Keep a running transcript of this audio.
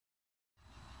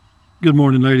Good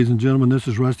morning, ladies and gentlemen. This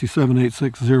is Rusty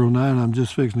 78609. I'm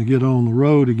just fixing to get on the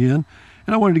road again,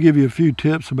 and I wanted to give you a few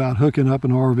tips about hooking up an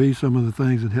RV, some of the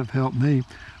things that have helped me.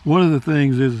 One of the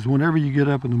things is whenever you get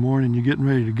up in the morning, you're getting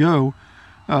ready to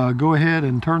go ahead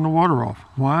and turn the water off.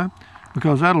 Why?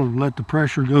 Because that'll let the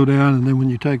pressure go down, and then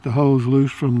when you take the hose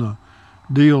loose from the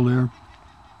deal there,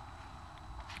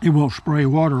 it won't spray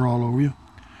water all over you.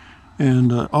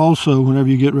 And also, whenever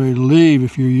you get ready to leave,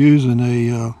 if you're using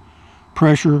a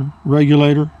pressure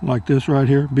regulator like this right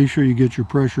here, be sure you get your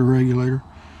pressure regulator,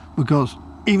 because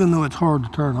even though it's hard to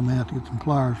turn, I'm gonna have to get some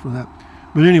pliers for that.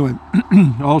 But anyway,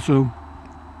 also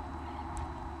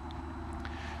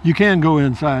you can go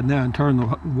inside now and turn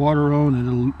the water on and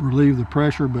it'll relieve the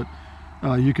pressure, but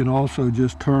you can also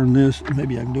just turn this.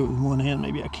 Maybe I can do it with one hand,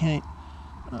 maybe I can't.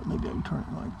 Maybe I can turn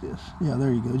it like this. Yeah,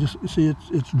 there you go. Just see,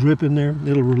 it's dripping there.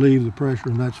 It'll relieve the pressure,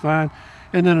 and that's fine.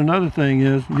 And then another thing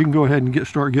is, you can go ahead and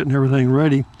start getting everything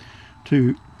ready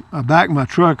to back my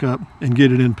truck up and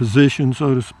get it in position,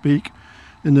 so to speak.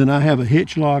 And then I have a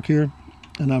hitch lock here,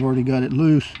 and I've already got it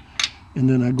loose. And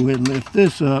then I go ahead and lift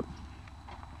this up.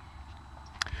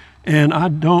 And I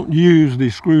don't use the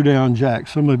screw down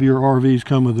jacks. Some of your RVs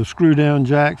come with the screw down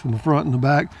jacks in the front and the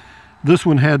back. This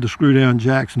one had the screw down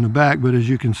jacks in the back, but as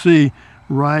you can see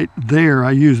right there,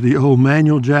 I used the old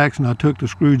manual jacks and I took the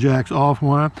screw jacks off.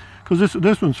 Why? Because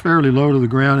this one's fairly low to the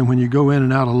ground, and when you go in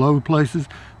and out of low places,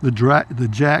 the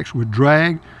jacks would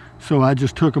drag. So I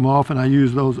just took them off and I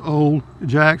used those old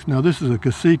jacks. Now this is a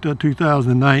Casita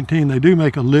 2019. They do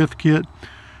make a lift kit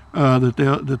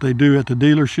that they do at the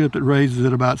dealership that raises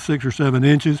it about 6 or 7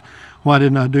 inches. Why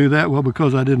didn't I do that? Well,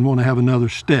 because I didn't want to have another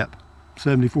step.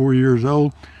 74 years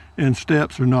old, and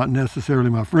steps are not necessarily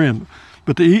my friend.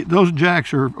 But those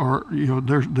jacks are you know,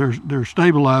 they're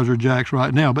stabilizer jacks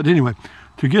right now. But anyway,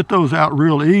 to get those out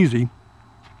real easy,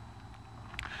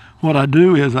 what I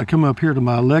do is I come up here to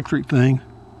my electric thing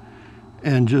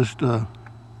and just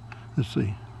let's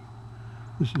see,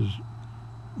 this is,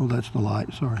 oh, that's the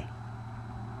light, sorry.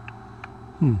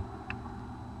 There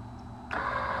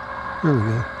we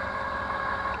go.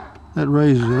 That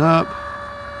raises it up,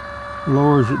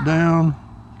 lowers it down,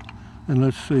 and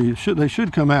let's see, they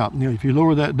should come out. You know, if you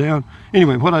lower that down.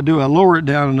 Anyway, what I do, I lower it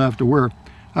down enough to where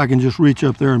I can just reach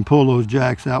up there and pull those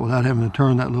jacks out without having to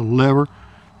turn that little lever.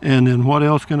 And then what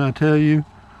else can I tell you?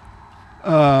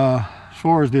 As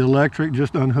far as the electric,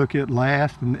 just unhook it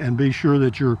last, and be sure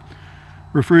that your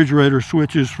refrigerator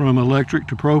switches from electric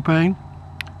to propane.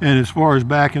 And as far as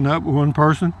backing up one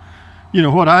person, you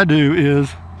know, what I do is,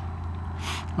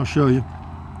 I'll show you,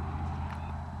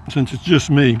 since it's just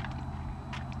me.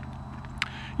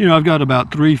 You know, I've got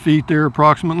about 3 feet there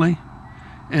approximately.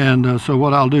 And so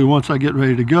what I'll do once I get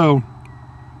ready to go,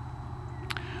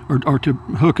 or to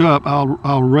hook up,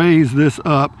 I'll raise this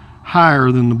up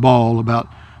higher than the ball, about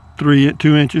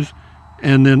 2 inches.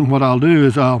 And then what I'll do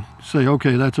is I'll say,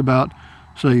 okay, that's about,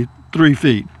 say, 3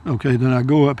 feet. Okay, then I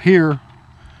go up here,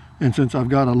 and since I've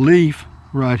got a leaf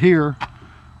right here,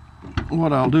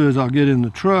 what I'll do is I'll get in the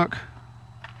truck,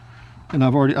 and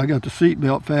I got the seat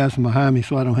belt fastened behind me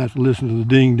so I don't have to listen to the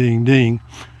ding, ding, ding.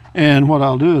 And what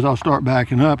I'll do is I'll start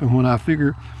backing up, and when I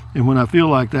feel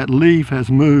like that leaf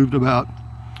has moved about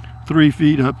 3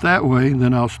 feet up that way,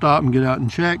 then I'll stop and get out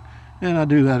and check. And I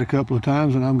do that a couple of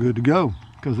times and I'm good to go,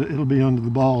 because it'll be under the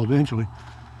ball eventually.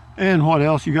 And what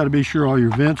else? You got to be sure all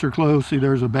your vents are closed. See,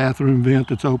 there's a bathroom vent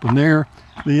that's open there.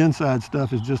 The inside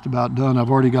stuff is just about done. I've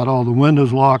already got all the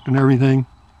windows locked and everything.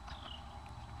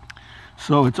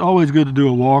 So it's always good to do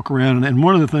a walk around. And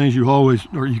one of the things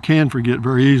you can forget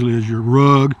very easily is your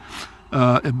rug.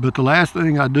 But the last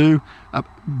thing I do,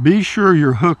 be sure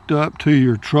you're hooked up to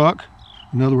your truck.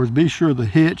 In other words, be sure the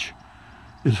hitch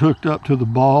is hooked up to the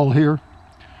ball here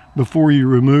before you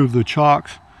remove the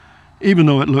chocks. Even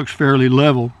though it looks fairly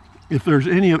level, if there's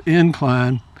any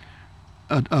incline,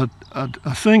 a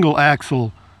single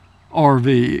axle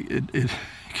RV, it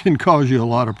can cause you a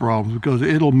lot of problems, because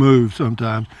it'll move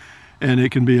sometimes, and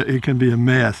it can be a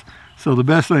mess. So the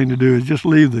best thing to do is just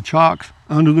leave the chocks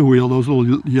under the wheel. Those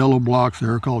little yellow blocks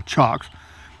there are called chocks,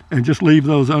 and just leave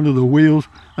those under the wheels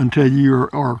until you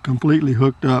are completely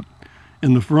hooked up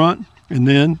in the front, and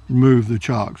then move the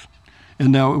chocks.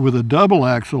 And now with a double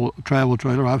axle travel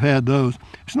trailer, I've had those.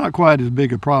 It's not quite as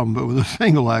big a problem, but with a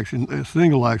single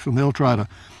axle, they'll try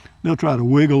to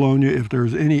wiggle on you if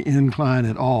there's any incline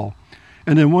at all.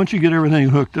 And then once you get everything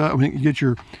hooked up, I mean,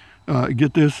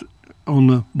 get this on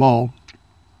the ball.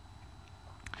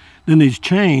 Then these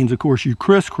chains, of course, you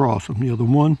crisscross them. You know, the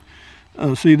one,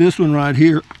 see this one right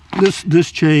here.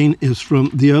 This chain is from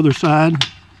the other side,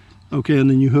 Okay, and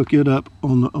then you hook it up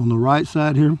on the right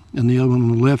side here, and the other one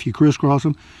on the left. You crisscross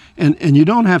them, and you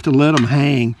don't have to let them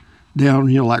hang down,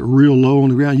 you know, like real low on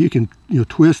the ground. You can, you know,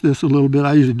 twist this a little bit.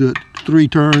 I usually do it 3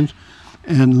 turns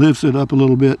and lifts it up a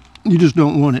little bit. You just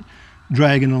don't want it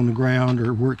dragging on the ground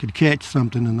or where it could catch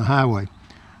something in the highway.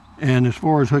 And as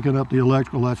far as hooking up the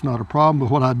electrical, that's not a problem.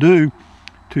 But what I do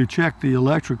to check the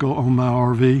electrical on my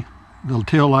RV, the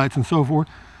tail lights and so forth,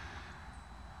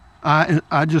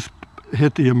 I just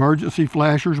hit the emergency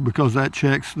flashers, because that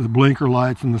checks the blinker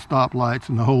lights and the stop lights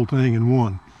and the whole thing in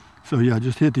one. So yeah,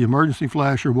 just hit the emergency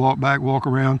flasher, walk back, walk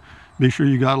around, be sure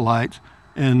you got lights,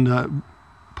 and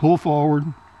pull forward.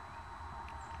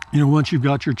 You know, once you've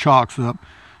got your chocks up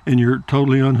and you're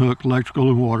totally unhooked, electrical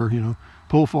and water, you know,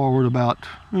 pull forward about,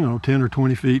 you know, 10 or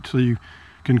 20 feet so you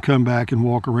can come back and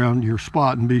walk around your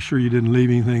spot and be sure you didn't leave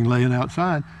anything laying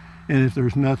outside. And if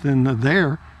there's nothing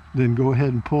there, then go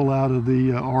ahead and pull out of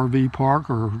the RV park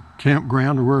or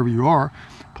campground or wherever you are.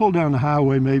 Pull down the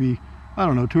highway maybe, I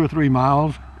don't know, 2 or 3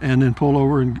 miles, and then pull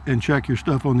over and check your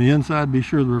stuff on the inside. Be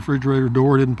sure the refrigerator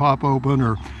door didn't pop open,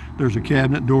 or there's a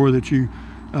cabinet door that you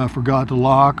forgot to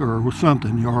lock, or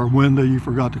something, or a window you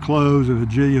forgot to close, and a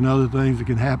jillion other things that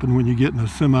can happen when you get in a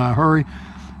semi-hurry.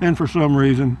 And for some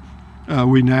reason,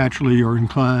 we naturally are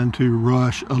inclined to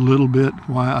rush a little bit.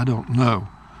 Why, I don't know.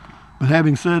 But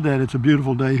having said that, it's a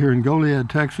beautiful day here in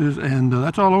Goliad, Texas, and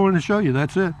that's all I wanted to show you.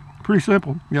 That's it. Pretty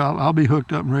simple. Yeah, I'll be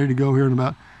hooked up and ready to go here in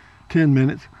about 10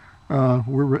 minutes.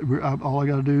 All I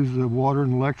got to do is water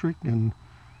and electric, and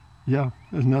yeah,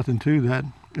 there's nothing to that.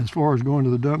 As far as going to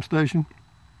the dump station,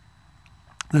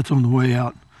 that's on the way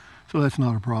out, so that's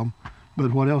not a problem.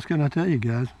 But what else can I tell you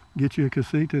guys? Get you a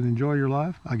casita and enjoy your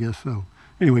life? I guess so.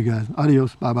 Anyway, guys,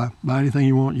 adios, bye-bye. Buy anything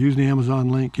you want, use the Amazon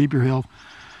link, keep your health.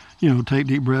 You know, take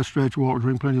deep breaths, stretch, walk,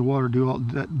 drink plenty of water, do all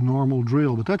that normal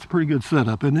drill. But that's a pretty good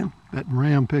setup, isn't it? That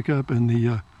Ram pickup and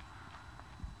the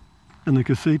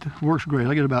casita works great.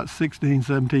 I get about 16,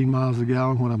 17 miles a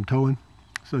gallon when I'm towing.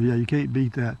 So yeah, you can't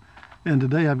beat that. And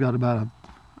today I've got about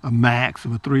a max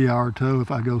of a 3-hour tow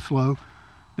if I go slow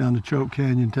down to Choke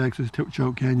Canyon, Texas,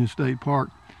 Choke Canyon State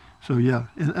Park. So yeah,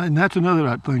 and that's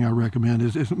another thing I recommend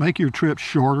is make your trips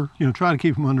shorter. You know, try to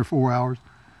keep them under 4 hours.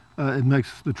 It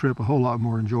makes the trip a whole lot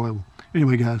more enjoyable.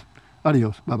 Anyway, guys,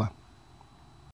 adios. Bye-bye.